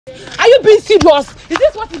Are you being serious? Is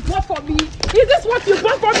this what you bought for me? Is this what you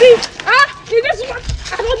bought for me? Huh? Is this what?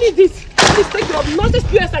 I don't need this. Please take your nonsense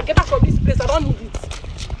PS and get out from this place. I don't need it.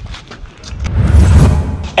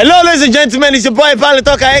 Hello, ladies and gentlemen. It's your boy Pali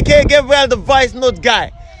Talker, aka Gabriel, the voice note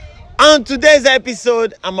guy. On today's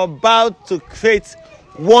episode, I'm about to create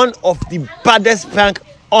one of the baddest prank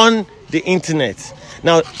on the internet.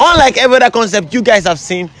 Now, unlike every other concept you guys have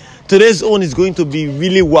seen, today's own is going to be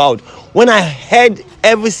really wild. When I heard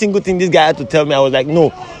every single thing this guy had to tell me, I was like,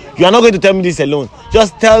 no, you are not going to tell me this alone.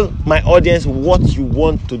 Just tell my audience what you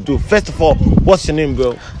want to do. First of all, what's your name,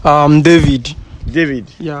 bro? David.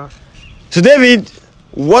 David. Yeah. So, David,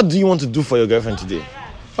 what do you want to do for your girlfriend today?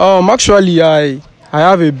 Actually, I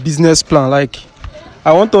have a business plan. Like,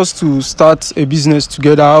 I want us to start a business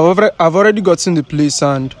together. I've already gotten the place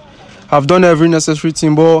and I've done every necessary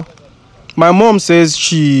thing, but my mom says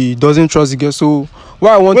she doesn't trust the girl. So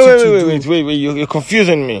what I want wait, you're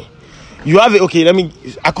confusing me. You have it. Okay, let me,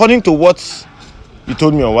 according to what you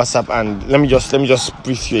told me on WhatsApp, and let me just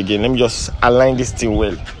brief you again. Let me just align this thing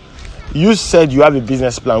well. You said you have a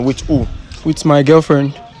business plan with who? With my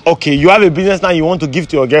girlfriend. Okay, you have a business now you want to give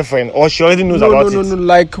to your girlfriend, or she already knows about it? No.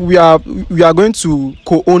 Like, we are going to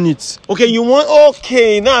co-own it. Okay, you want?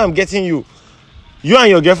 Okay, now I'm getting you. You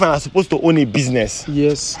and your girlfriend are supposed to own a business.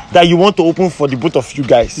 Yes. That you want to open for the both of you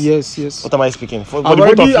guys. Yes. What am I speaking? For I've the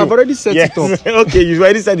both of you. I've already set it up. Okay, you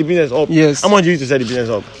already set the business up. Yes. How much do you need to set the business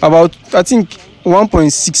up? About, I think,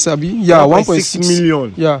 1.6, Abi. Yeah, 1.6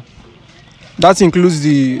 million. Yeah. That includes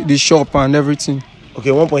the shop and everything.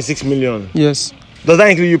 Okay, 1.6 million. Yes. Does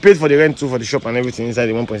that include you paid for the rent too for the shop and everything inside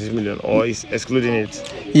the 1.6 million, or is excluding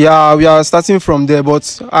it? Yeah, we are starting from there,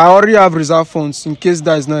 but I already have reserve funds in case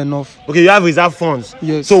that is not enough. Okay, you have reserve funds.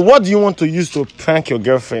 Yes. So what do you want to use to prank your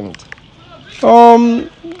girlfriend?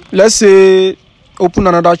 Let's say open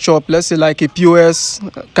another shop. Let's say like a POS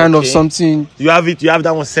kind of something. You have it. You have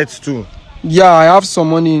that one set too. Yeah, I have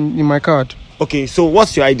some money in my card. Okay, so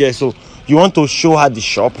what's your idea? So you want to show her the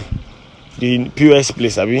shop, the POS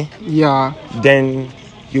place, Abi? Yeah. Then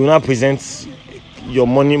you will now present your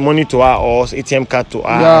money to her, or ATM card to her,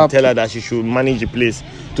 and tell her that she should manage the place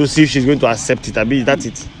to see if she's going to accept it, Abi. That's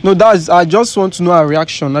it. No, I just want to know her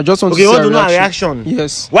reaction. I just want to see you want her to know her reaction?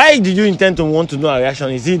 Yes. Why did you intend to want to know her reaction?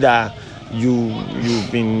 Is it that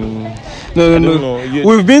you've been... No.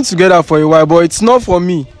 We've been together for a while, but it's not for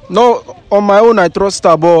me. No, on my own I trust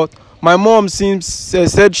her, but my mom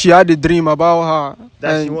said she had a dream about her.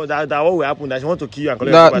 That what will happen? That she want to kill you and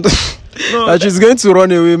collect that she's going to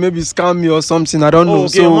run away, maybe scam me or something. I don't know.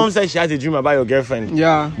 Okay, your mom said she has a dream about your girlfriend.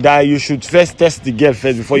 Yeah. That you should first test the girl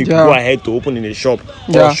first before you go ahead to open in a shop,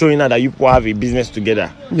 or showing her that you have a business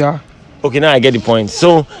together. Yeah. Okay, now I get the point.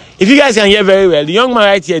 So, if you guys can hear very well, the young man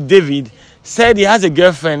right here, David, said he has a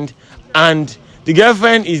girlfriend, and the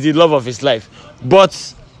girlfriend is the love of his life.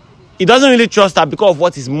 But he doesn't really trust her because of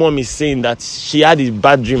what his mom is saying, that she had a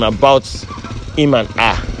bad dream about him and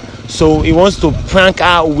her. So he wants to prank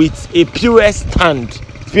her with a POS stand.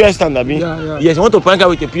 POS stand, Abi? Yeah. Yes, he wants to prank her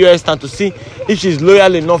with a POS stand to see if she's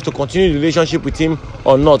loyal enough to continue the relationship with him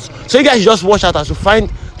or not. So you guys just watch out as to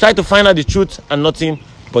try to find out the truth and nothing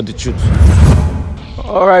but the truth.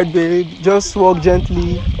 All right, babe. Just walk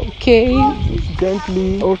gently. Okay.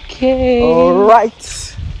 Gently. Okay. All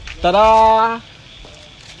right. Ta-da!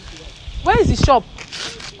 Where is the shop?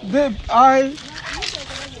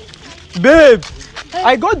 Babe,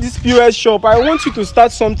 I got this POS shop. I want you to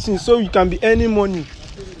start something so you can be earning money.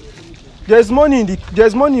 There's money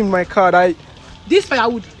in my card. This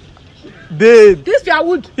firewood. Babe. This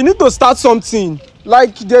firewood. You need to start something.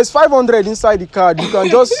 Like, there's 500 inside the card. You can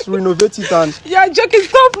just renovate it and... Yeah, joking.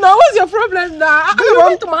 Stop now. What's your problem now? You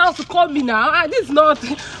went to my house to call me now. This is not...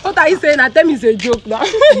 What are you saying? I tell me it's a joke now.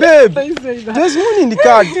 Babe, there's money in the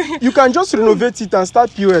card. You can just renovate it and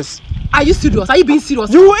start POS. Are you serious? Are you being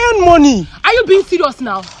serious? You earn money. Are you being serious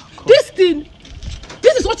now? This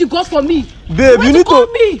is what you got for me. Babe, you need to...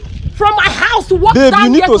 me from my house to walk down. Babe, you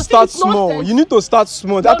need to start small. You need to start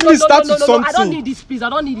small. At least start with something. I don't need this, please. I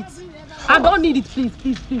don't need it. I don't need it, please.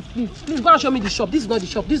 Please go and show me the shop. This is not the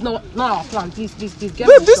shop. This is not our plan. Please. Get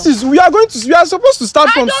babe, this is we are supposed to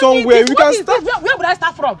start from somewhere. We can start. Where would I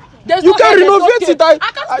start from? You can renovate it. I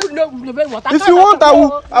can't renovate what. If you want,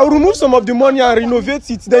 I will remove some of the money and renovate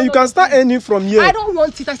it. Then you can start earning from here. I don't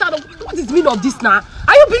want it. What is the meaning of this now?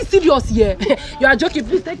 Are you being serious here? You are joking.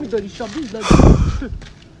 Please take me to the shop.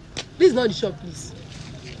 This is not the shop, please.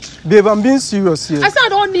 Babe, I'm being serious here. I said I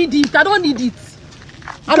don't need it.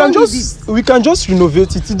 We can just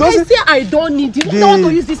renovate it. I say I don't need it. What do I want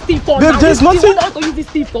to use this thing for? Babe, there's nothing. What do I want to use this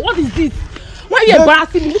thing for? What is this? Why are you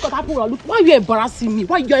embarrassing me? Look what happened. Look, why are you embarrassing me?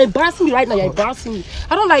 Why you're embarrassing me right now? You're embarrassing me.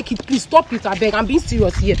 I don't like it. Please stop it. I beg. I'm being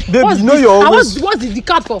serious here. Babe, what's you know this? you're always... What's the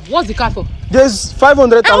card for? What's the card for? There's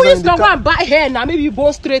 500,000 I will in use the to go car. and buy hair now. Maybe you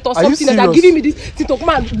bone straight or Are you something. And they're serious? giving me this thing to come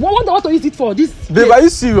and what do I want to use it for? This. Babe, yes. are you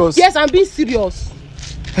serious? Yes, I'm being serious.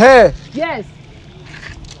 Hair. Yes.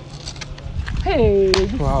 Hey,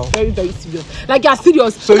 this Wow. is very, very serious. Like you're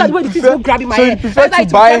serious. So Look at the way this is grabbing my so hair. you prefer That's to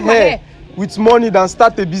like buy grab my hair with money than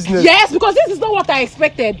start a business? Yes, because this is not what I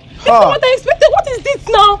expected. This is not what I expected. What is this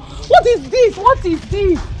now? What is this? What is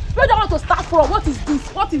this? Where do I want to start from? What is this?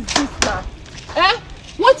 What is this now? Eh?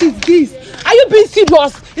 What is this? Are you being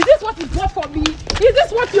serious? Is this what you bought for me? Is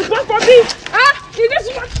this what you bought for me? Huh? Is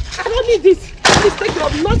this what? I don't need this. Please take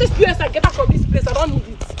your nonsense POS and get out from this place. I don't need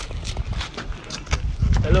it.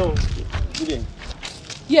 Hello. Good day.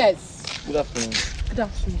 Yes. Good afternoon. Good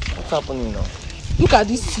afternoon. What's happening now? Look at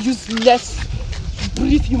this useless,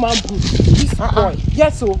 brief human being. This boy.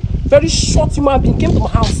 Yes, so very short human being came to my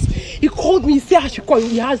house. He called me. He said I should call him.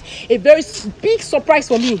 He has a very big surprise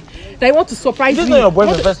for me. That he want to surprise me. This is not your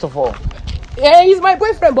boyfriend, first of all. Yeah, he's my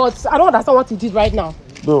boyfriend, but I don't understand what he did right now.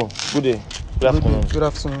 Bro, good day. Good afternoon. Good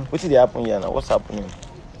afternoon. What did happen here now? What's happening?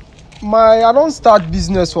 I don't start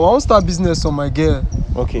business for my girl.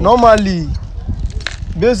 Okay. Normally,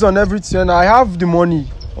 based on everything, I have the money.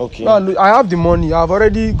 Okay. No, I have the money. I've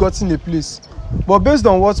already gotten a place. But based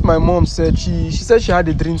on what my mom said, she said she had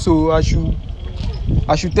a dream, so I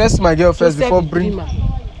should test my girl first before bringing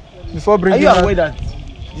Are bringing you her. aware that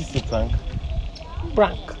this is a prank?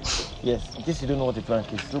 Prank. Yes. In case you don't know what a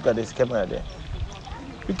prank is, look at this camera there.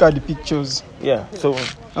 Look at the pictures. Yeah. So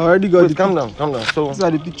I already got the calm down. So These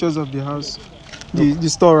are the pictures of the house, the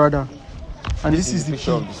store rather, and this is the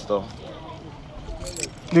picture key. of the store.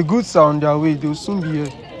 The goods are on their way. They'll soon be here.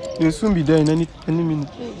 They'll soon be there in any minute.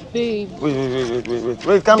 Babe.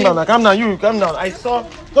 Wait, calm down. You calm down. I saw.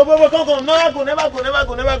 Go. Never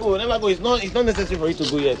go. It's not necessary for you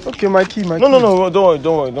to go yet. Okay, my key. No. Don't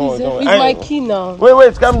worry. It's my key now.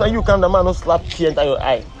 Wait, calm down. You calm down, man. Don't slap key enter your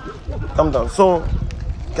eye. Calm down. So,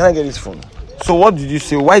 can I get this phone? So, what did you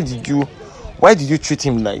say? Why did you treat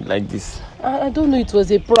him like this? I don't know it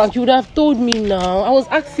was a prank. You would have told me now. I was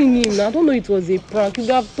asking him now. I don't know it was a prank. You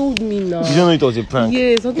would have told me now. You don't know it was a prank?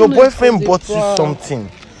 Yes, I don't Your know boyfriend it bought was a you prank. something.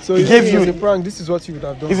 So He if gave it you. was a prank, this is what you would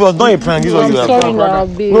have done. If it was not a prank, this was what you I'm would have sorry done.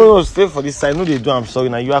 now, babe. No, stay for this side. No, they do. I'm sorry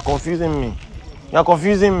now. You are confusing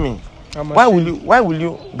me. Why will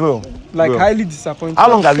you, bro? Like bro. highly disappointed. How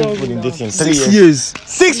long have you Sorry been now. dating? 3 6 years. years.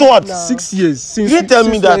 6 what? 6 years since. You tell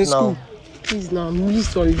me since that we're in now. school. Please now, I'm really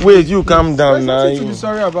sorry. Wait, you calm down There's now. nothing to be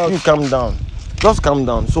sorry about. You calm down. Just calm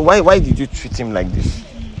down. So why did you treat him like this?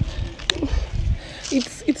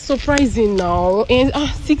 It's surprising now. And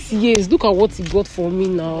 6 years. Look at what he got for me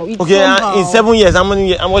now. It's Okay, somehow. in 7 years, how much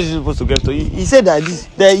is he supposed to get to? He said that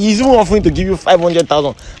he's even offering to give you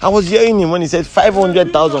 500,000. I was hearing him when he said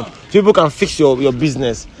 500,000 so people can fix your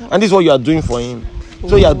business, and this is what you are doing for him.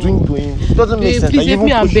 So you are doing to him. It doesn't make Babe, sense. please You help me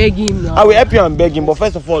even and push- beg him now. I will help you and beg him, but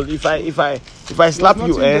first of all, if I slap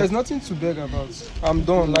you, There's nothing to beg about. I'm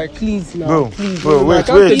done. Like, Please now. bro, Please. bro, wait, I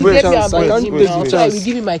can't take Please the help me chance. and I beg can't him take now. the So I will chance.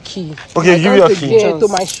 give him my key. Okay, give you your key. Yeah, to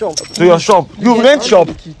my shop. To your shop. You rent shop.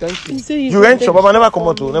 Thank you. He said he You rent rented shop. the Baba never shop come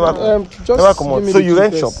out. for me. Never Just come give out. me So the you key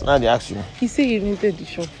rent first. shop. Now they ask you. He said he rented the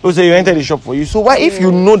shop. Oh, so you rented the shop for you. So why, if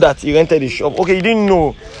you know that he rented the shop, okay, you didn't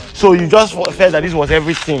know, so you just felt that this was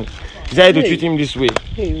everything. Decided to treat him this way.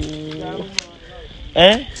 Hey,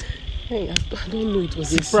 Eh? hey, I don't know it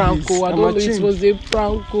was a 6 prank. years. Oh, I I'm don't know a it chin. was a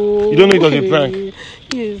prank. Oh. You don't know it was a prank?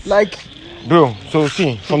 Yes. Like, Bro, so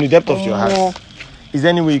see, from the depth of your heart, is there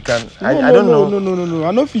any way you can? I no, don't know. No.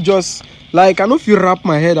 I know if you just like, I know if you wrap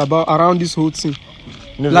my head around this whole thing.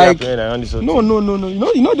 No, Like, you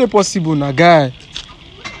No. You know they're possible, na guy.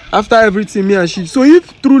 After everything, me and she. So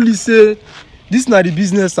if truly say this not the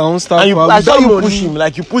business I won't start. And for, I with saw that you money- push him,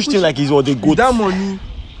 like you pushed him like he's what they With goat. that money,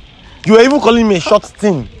 You were even calling me a short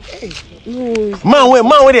thing. No, Man,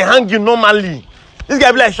 where they hang you normally. This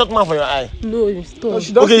guy be like short man for your eye. no, it's no, not.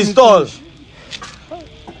 she don't Okay, finish it's tall. finish.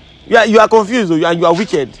 Yeah, you are confused. Though. You are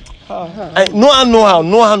wicked. No how.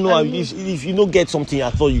 If you don't get something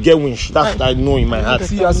at all, you get winch. That's what I know in my heart.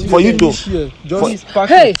 See, as For you to. finish here, just pack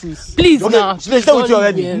Hey, your things. please Okay, now. they stay with you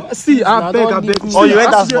already. Yeah. See, I beg. Oh, you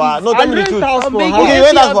went as far. No, tell me the truth. I'm begging Okay, you you,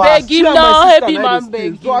 went as I'm far. begging now. Help him and beg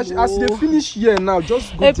him. So as they finish here now,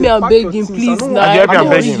 just go Help to me and pack beg your him, things. please I don't now. want- Okay, help me and I don't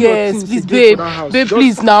beg want him. your Yes, things please, to get babe. to that house. Babe, Just-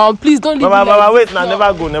 please now. Please don't leave me Baba, like wait this now. now.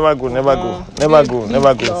 Never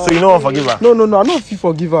go. So you know what, forgive her. No, I know if you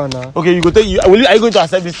forgive her now. Okay, you go take. Are you going to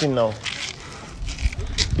accept this thing now?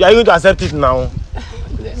 Are you going to accept it now?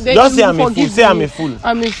 Then Just you say I'm a fool. forgive Say I'm me. a fool.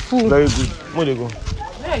 I'm a fool. Very good. Where they go?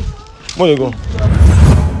 Hey, More you go.